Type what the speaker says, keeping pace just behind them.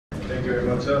Thank you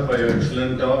very much, sir, for your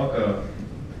excellent talk.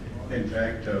 In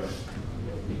fact,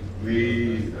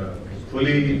 we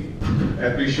fully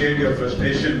appreciate your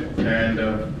frustration, and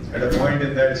at a point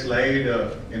in that slide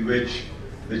in which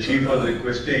the chief was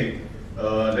requesting,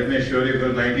 let me assure you,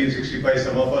 for 1965,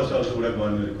 some of us also would have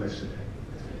gone and requested.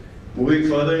 Moving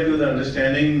further into the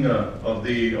understanding of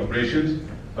the operations,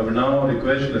 I will now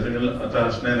request Lieutenant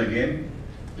Hasnain again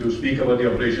to speak about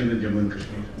the operations in Jammu and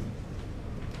Kashmir.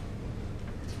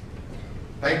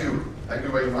 Thank you. Thank you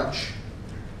very much.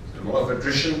 There's a lot of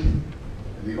attrition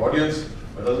in the audience,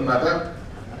 but it doesn't matter.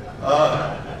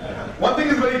 One thing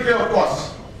is very clear, of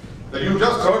course, that you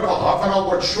just heard for half an hour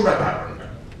what should have happened.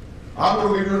 I'm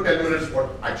going to give you in 10 minutes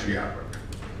what actually happened.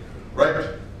 Right?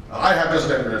 I have just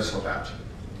 10 minutes for that.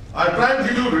 I'll try and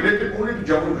give you related only to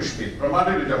Jammu and Kashmir,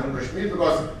 primarily to Jammu and Kashmir,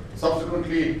 because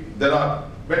subsequently there are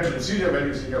veterans,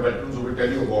 very senior veterans who will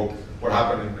tell you about what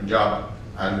happened in Punjab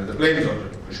and in the plains of Jammu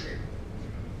and Kashmir.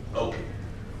 Okay.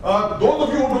 Those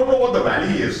of you who don't know what the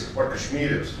valley is, what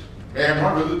Kashmir is, may have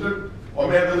not visited or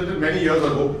may have visited many years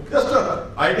ago. Just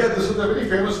an idea, this is a very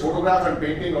famous photograph and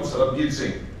painting of Sarabjit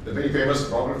Singh, the very famous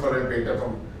photographer and painter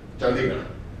from Chandigarh.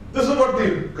 This is what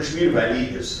the Kashmir Valley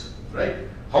is, right?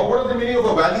 What is the meaning of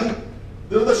a valley?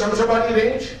 This is the Shamshabani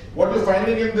range. What you're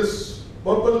finding in this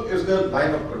purple is the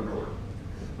line of control,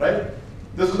 right?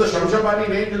 This is the Shamshabani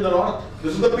range in the north.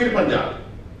 This is the Pir Panjal.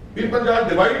 Pir Panjal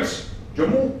divides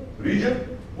Jammu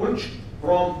region, Punch,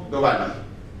 from the valley.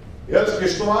 Here's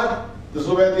Kishtwar. This is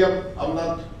where the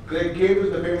Amarnath cave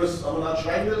is, the famous Amarnath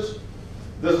shrine is.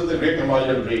 This is the Great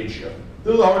Himalayan range here.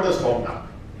 This is how it is formed up.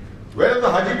 Where is the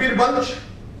Hajipir Bunch?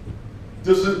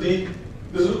 This is Uri.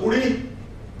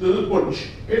 This is Punch.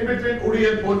 In between Uri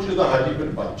and Punch is the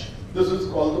Hajipir Bunch. This is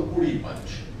called the Uri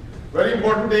Bunch. Very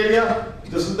important area.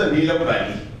 This is the Neelam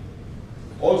Valley,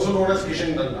 also known as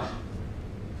Kishanganga.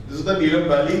 This is the Neelam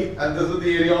Valley, and this is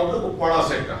the area of the Kupwara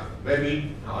sector, where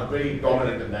we are very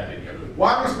dominant in that area.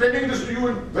 Why I'm explaining this to you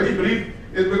in very brief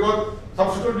is because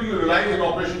subsequently you realize in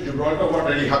Operation Gibraltar what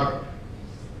really happened.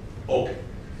 Okay.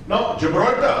 Now,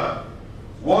 Gibraltar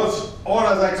was, or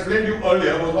as I explained to you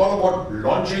earlier, was all about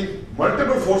launching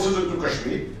multiple forces into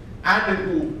Kashmir and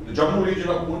into the Jammu region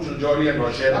of Poonch, Rajouri and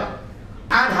Nowshera,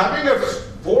 and having a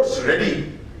force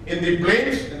ready in the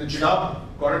plains, in the Chenab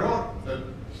corridor, the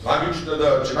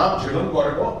Chenab-Jhelum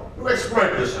corridor, to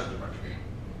exploit this ultimately.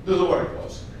 This is what it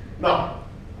was. Now,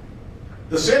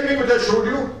 the same thing which I showed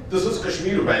you, this is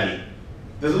Kashmir Valley.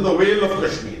 This is the Vale of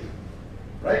Kashmir,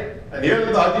 right? And here is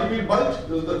the Hajipir Bunch,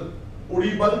 this is the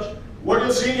Uri Bunch. What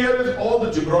you're seeing here is all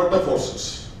the Gibraltar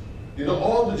forces. These are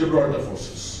all the Gibraltar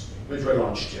forces which were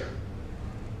launched here.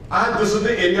 And this is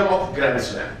the area of Grand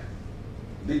Slam,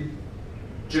 the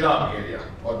Chenab area,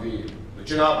 or the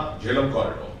Chenab-Jhelum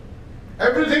corridor.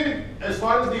 Everything, as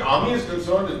far as the army is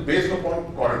concerned, is based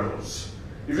upon corridors.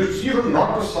 If you see from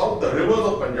north to south, the rivers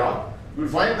of Punjab, you will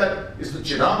find that it's the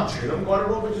Chenab-Jhelum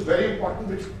corridor, which is very important,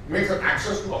 which makes an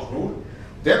access to Akhnur.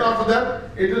 Then after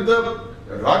that, it is the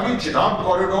Ravi-Chenab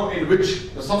corridor, in which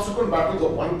the subsequent battles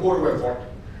of one corps were fought.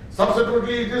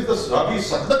 Subsequently, it is the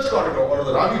Ravi-Satluj corridor, or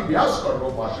the Ravi-Bias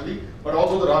corridor partially, but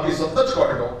also the Ravi-Satluj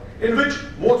corridor, in which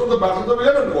most of the battles of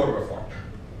 11 corps were fought.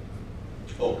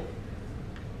 Okay.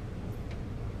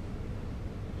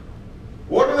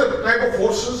 What are the type of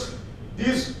forces?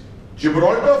 These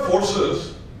Gibraltar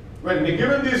forces were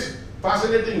given these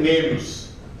fascinating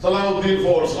names. Salahuddin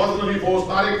Force, Ghaznavi Force,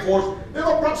 Tariq Force. They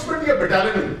were approximately a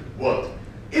battalion worth.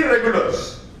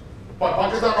 Irregulars.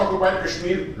 Pakistan occupied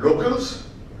Kashmir locals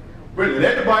were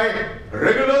led by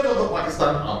regulars of the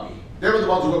Pakistan army. They were the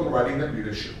ones who were providing them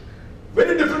leadership.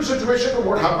 Very different situation from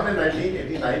what happened in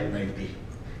 1989-90.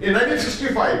 In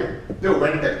 1965, they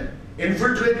went in,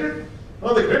 infiltrated.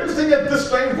 Now the greatest thing at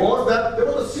this time was that there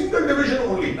was a single division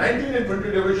only, 19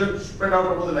 infantry divisions spread out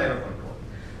over the line of control.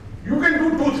 You can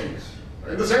do two things.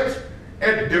 In the sense,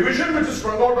 a division which is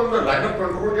strung out on the line of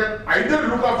control can either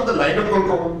look after the line of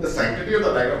control, the sanctity of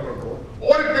the line of control,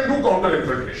 or it can do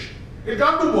counter-infiltration. It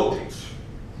can't do both things.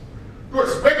 To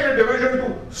expect a division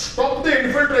to stop the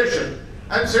infiltration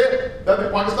and say that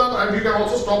the Pakistan, and we can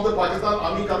also stop the Pakistan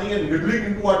army coming and nibbling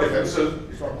into our defenses,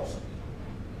 it's not possible.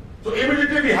 So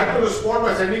immediately we had to respond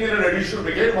by sending in an additional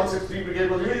brigade. 116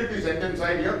 brigade was immediately sent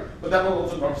inside here, but that was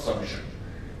also not sufficient.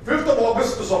 5th of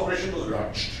August, this operation was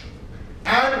launched.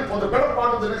 And for the better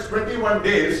part of the next 21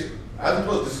 days, as it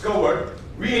was discovered,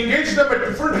 we engaged them at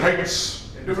different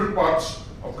heights in different parts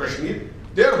of Kashmir.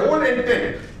 Their whole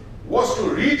intent was to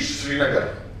reach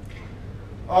Srinagar,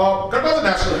 cut off the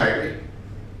national highway,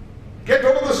 get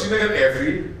out of the Srinagar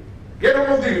airfield, get out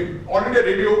of the All India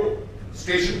radio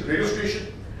station,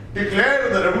 declare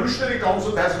the Revolutionary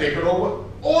Council has taken over,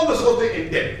 All this was the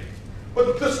intent.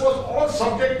 But this was all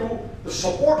subject to the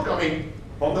support coming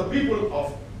from the people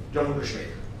of Jammu and Kashmir.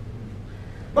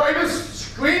 Now it is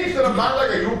strange that a man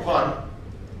like Ayub Khan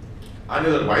and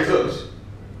his advisors,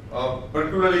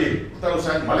 particularly Mukhtar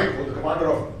Hussain Malik, who was the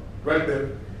commander of 12th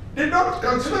Div, did not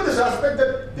consider this aspect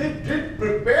that they did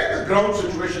prepare the ground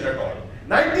situation at all.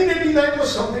 1989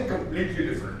 was something completely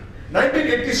different.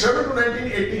 1987 to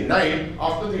 1989,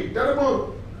 after the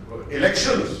terrible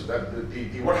elections,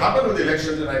 what happened with the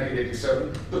elections in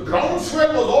 1987, the groundswell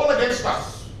was all against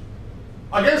us,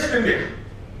 against India,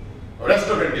 the rest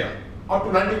of India. Up to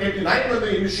 1989 when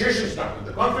the initiation started,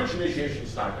 the conflict initiation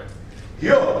started.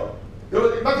 Here, there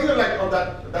was nothing like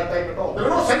that time at all. There were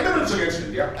no sentiments against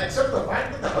India, except the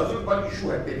fact that the Hasnain issue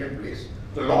had taken place.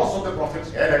 The loss of the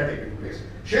Prophet's heir had taken place.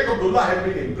 Sheikh Abdullah had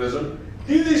been imprisoned.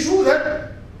 These issues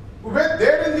were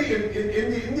there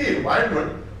in the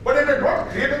environment, but it had not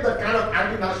created that kind of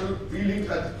anti-national feeling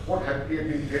that what had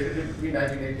been created in between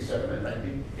 1987 and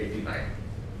 1989.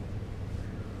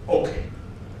 Okay.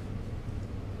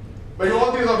 But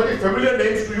all these are very familiar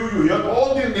names to you. You hear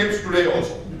all these names today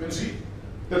also. You can see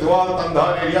Tithwal,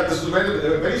 Tandhar area. This is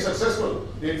very successful.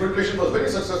 The infiltration was very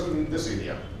successful in this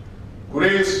area.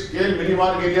 Gurez, Kale,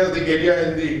 Minimark areas, the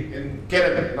area in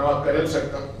Kerala, in our Kerala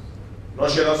sector.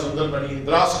 Noshera, Sundarmani,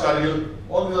 Dras, Kargil,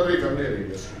 all these are very familiar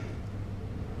areas.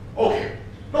 Okay.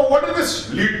 Now what did this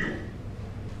lead to?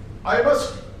 I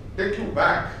must take you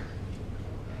back.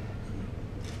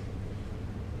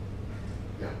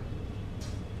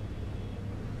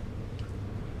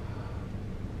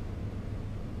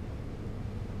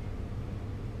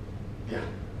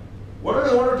 What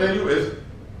I want to tell you is,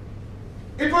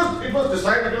 it was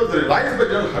decided, it was realized by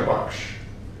General Harbaksh,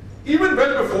 even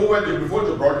well before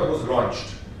Gibraltar was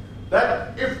launched,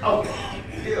 that if an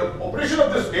operation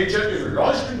of this nature is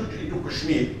launched into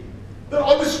Kashmir, then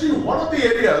obviously one of the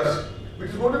areas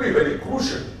which is going to be very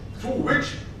crucial, through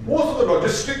which most of the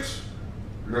logistics,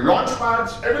 the launch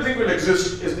pads, everything will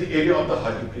exist, is the area of the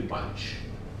Hajipir Punch.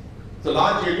 It's a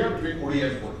large area between Uri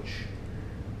and Punch.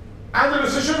 And the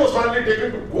decision was finally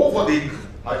taken to go for the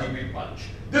Hajipir Punch.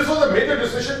 This was a major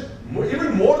decision,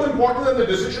 even more important than the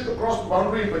decision to cross the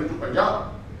boundary into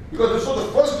Punjab, because this was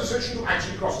the first decision to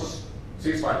actually cross this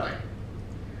ceasefire line.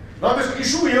 Now this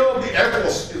issue here of the Air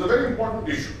Force is a very important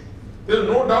issue. There is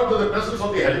no doubt that the presence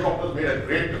of the helicopters made a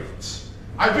great difference.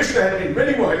 I wish there had been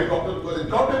many more helicopters, because in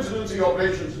counter-insurgency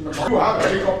operations, in the you have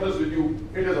helicopters with you,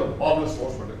 it is a marvelous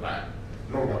force multiplier,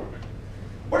 no doubt.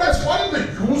 But as far as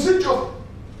the usage of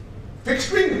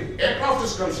fixed-wing aircraft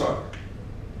is concerned,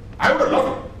 I would have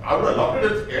loved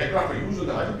it if aircraft were used in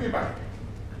the Hajipir battle.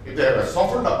 If they had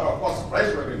softened up, of course, the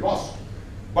price would have been lost.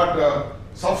 But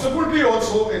subsequently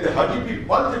also in the Hajipir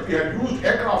Punch, if we had used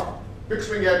aircraft,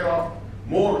 fixed-wing aircraft,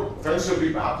 more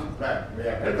offensively, perhaps it may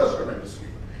have helped us tremendously.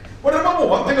 But remember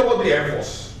one thing about the Air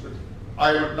Force, which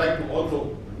I would like to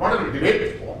also, not in a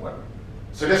debate form, but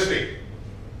suggesting.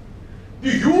 The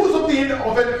use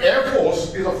of an Air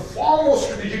Force is a far more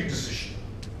strategic decision,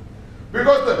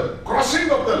 because the crossing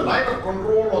of the line of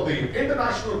control of the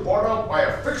international border by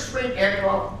a fixed-wing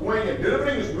aircraft going and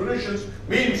delivering its munitions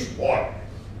means war.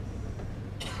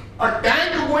 A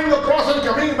tank going across and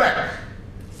coming back,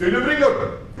 delivering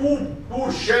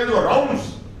two shells or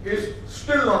rounds is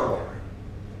still not war.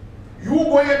 You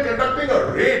going and conducting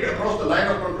a raid across the line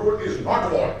of control is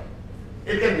not war.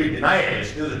 It can be denied,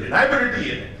 there's a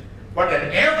deniability in it. But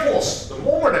an Air Force, the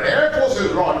moment an Air Force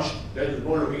is launched, there is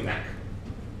no looking back.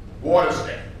 War is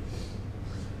there.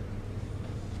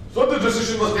 So the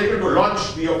decision was taken to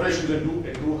launch the operations into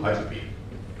Hajipir.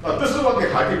 Now this is what the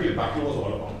Hajipir battle was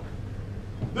all about.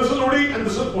 This is Uri and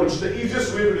this is Punch, the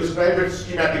easiest way to describe it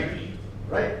schematically,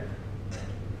 right?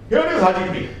 Here is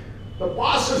Hajipir. The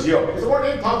pass is here. It's about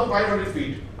 8,500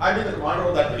 feet. I've been the commander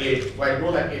of that brigade, so I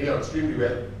know that area extremely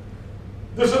well.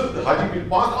 This is the Hajipir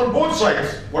Pass on both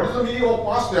sides. What is the meaning of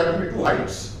pass? There have to be two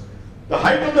heights. The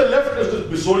height on the left is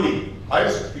the Bisoli.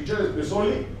 Highest feature is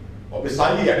Bisoli, or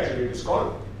Bisali actually it is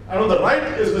called. And on the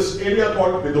right is this area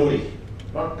called Bidori.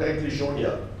 Not correctly shown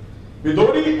here.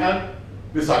 Bidori and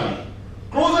Bisali.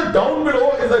 Closer down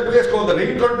below is a place called the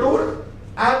Ring Contour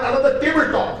and another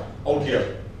tabletop out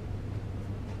here.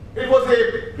 It was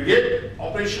a brigade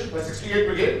operation, by 68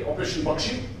 Brigade, Operation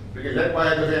Bakshi. Brigade led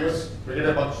by the famous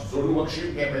Brigadier Zulu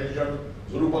Bakshi, became Major General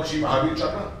Zulu Bakshi Mahavir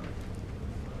Chakra.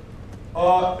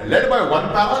 Led by one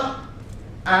para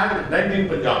and 19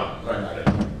 Punjab.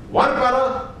 One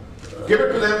para, give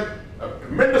it to them, a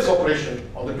tremendous operation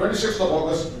on the 26th of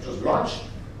August, which was launched,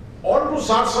 on to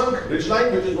Sarsang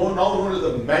Ridgeline, which is now known as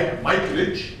the Mike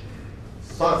Ridge,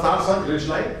 Sarsang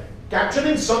Ridgeline,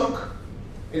 capturing Sunk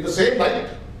in the same night,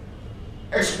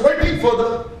 exploiting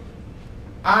further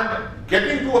and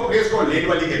getting to a place called Ledwali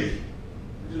Gully,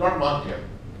 which is not marked here.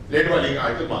 Ledwali,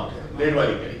 I will mark here.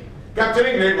 Ledwali Gully.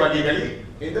 Capturing Ledwali Gully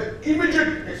in the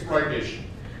immediate exploitation.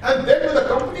 And then with the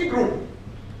company group,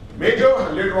 Major,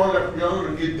 later on Lieutenant General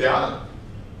Ranjit Dayal,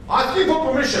 asking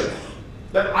for permission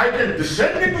that I can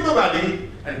descend into the valley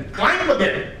and climb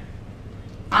again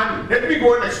and let me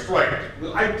go and exploit.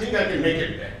 Well, I think I can make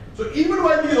it there. So even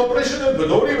while these operations in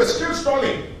Bhadori were still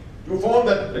stalling, you found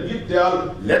that Ranjit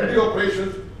Dayal led the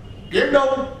operations, came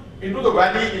down into the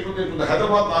valley, into the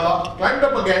Hyderabad Nala, climbed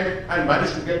up again and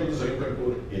managed to get to the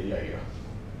Saringanpur area here.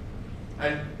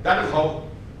 And that is how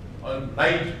on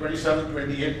night 27th,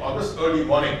 28th August, early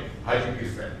morning, Haji Pir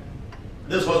fell.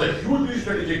 This was a hugely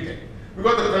strategic thing.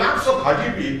 Because the collapse of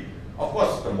Haji Pir, of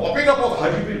course, the mopping up of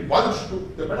Haji Pir once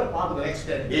took the better part of the next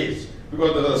 10 days.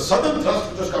 Because there was a southern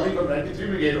thrust which was coming from 93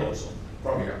 Brigade also,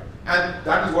 from here. And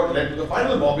that is what led to the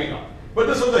final mopping up. But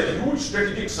this was a huge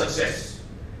strategic success.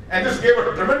 And this gave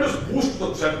a tremendous boost to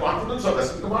the self-confidence of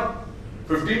Western Command,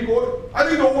 15 Corps, I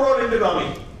think the overall Indian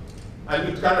Army, and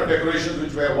with kind of decorations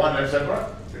which were won,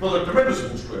 etc. It was a tremendous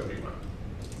boost to everyone.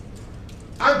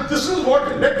 And this is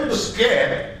what led to the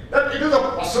scare that it is a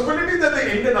possibility that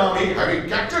the Indian Army, having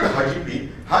captured Haji Pir,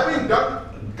 having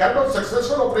done carried out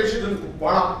successful operations in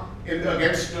Kupwara in the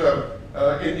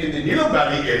Neelam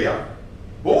Valley area,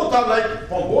 both are like,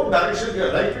 from both directions, they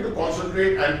are likely to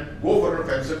concentrate and go for an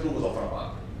offensive to Muzaffarabad.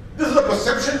 This is a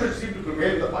perception which seemed to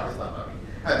prevail in the Pakistan Army.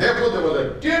 And therefore there was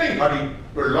a tearing hurry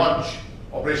to launch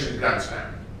Operation Grand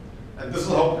Slam. And this is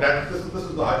how this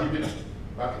is the Haji Pir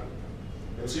battle.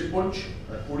 You can see Punch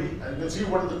and Puri, and you can see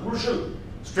what is the crucial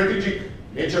strategic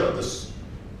nature of this.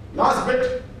 Last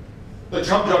bit, the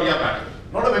Jhamjharia battle.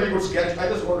 Not a very good sketch. I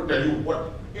just want to tell you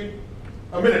what in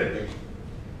a minute maybe.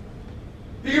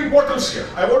 The importance here.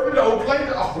 I've already outlined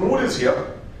Akhnur is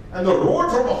here, and the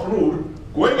road from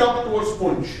Akhnur going up towards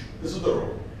Punch. This is the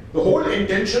road. The whole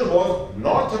intention was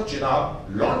north of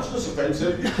Chenab, launch this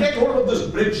offensive, get hold of this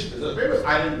bridge. There's a famous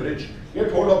iron bridge.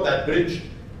 Get hold of that bridge,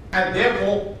 and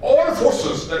therefore all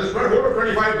forces, that is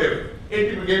 25 Div,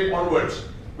 80 Brigade onwards,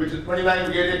 which is 29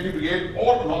 Brigade, 80 Brigade,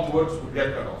 all northwards would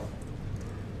get cut off.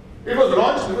 It was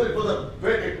launched because it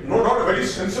was no doubt a very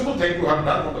sensible thing to have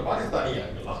done from the Pakistani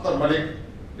angle. Akhtar Malik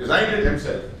designed it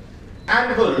himself.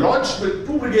 And it was launched with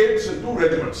 2 brigades and 2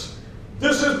 regiments.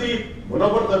 This is the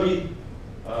Munawwar Tawi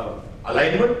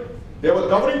alignment. There were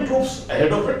covering troops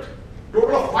ahead of it.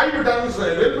 Total of 5 battalions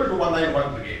were available to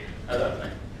 191 Brigade at that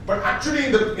time. But actually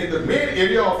in the main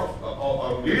area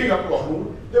of leading up to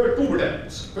Akhnur, there were 2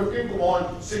 battalions, 15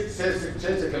 Command, 6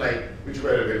 Sekalai, which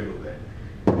were available there.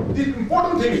 The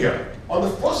important thing here, on the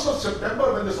 1st of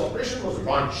September when this operation was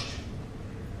launched,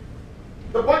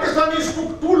 the Pakistanis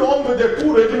took too long with their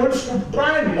 2 regiments to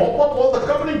try and mop up all the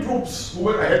covering troops who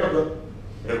were ahead of the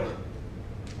river.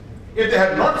 If they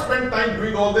had not spent time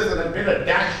doing all this and had made a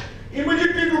dash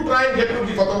immediately to try and get to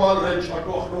the Fatawal Ridge or to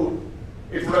Akhnur,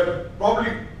 it would have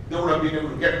probably, they would have been able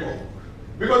to get to Akhnur.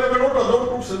 Because there were no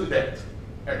troops in the depth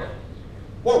at all.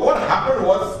 Well, what happened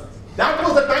was, that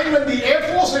was the time when the Air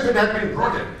Force, if it had been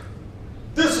brought in,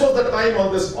 this was the time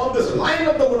on this line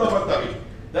of the Munawwar Tawi,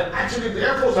 that actually if the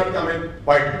Air Force had come in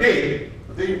by day,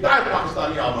 the entire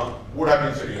Pakistani armor would have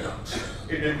been sitting around.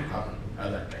 It didn't happen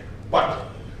at that time. But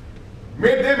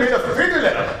they made a fatal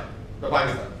error, the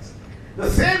Pakistanis. The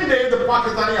same day, the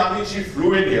Pakistani army chief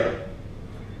flew in here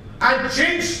and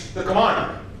changed the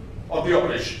command of the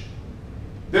operation.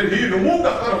 Then he removed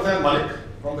Akhtar Hussain Malik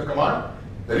from the command.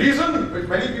 The reason which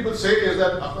many people say is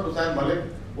that Akhtar Hussain Malik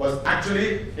was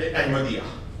actually an Ahmadiyya.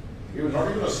 He was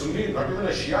not even a Sunni, not even a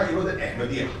Shia, he was an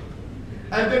Ahmadiyya.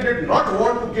 And they did not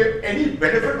want to give any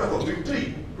benefit of a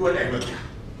victory to an Ahmadiyya.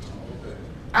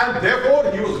 And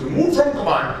therefore he was removed from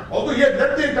command, although he had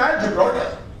led the entire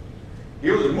Gibraltar. He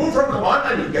was removed from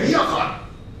command, and Yahya Khan,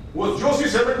 who was Joshi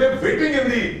 7 Day waiting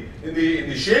in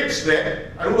the shades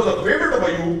there, and who was a favorite of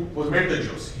Ayub, was made the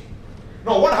Joshi.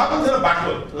 Now what happens in a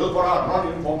battle? This is for our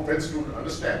non-informed friends to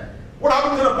understand. What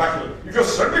happens in a battle? If you're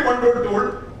suddenly one day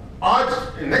told,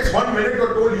 in next 1 minute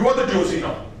you're told you are the Joshi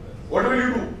now. What will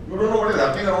you do? You don't know what is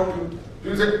happening around you. So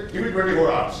you say, give me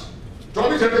 24 hours.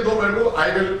 24 hours,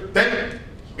 I will then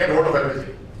get hold of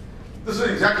everything. This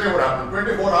is exactly what happened.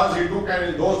 24 hours he took,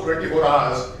 and in those 24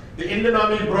 hours, the Indian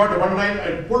Army brought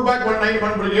pulled back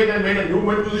 191 Brigade and made a new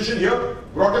main position here,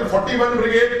 brought in 41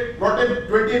 Brigade, brought in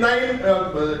 20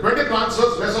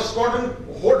 Lancers, lesser squadron,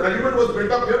 a whole regiment was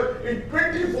built up here. In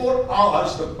 24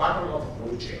 hours, the battle of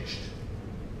Akhnur changed.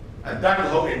 And that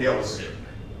is how India was saved.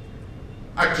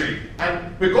 Actually,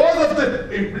 and because of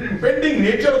the impending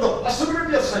nature of the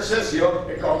possibility of success here,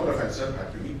 a counter-offensive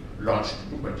had to be launched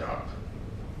to Punjab.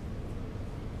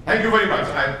 Thank you very much.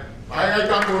 I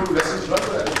can't go into lessons learned,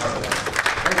 but I think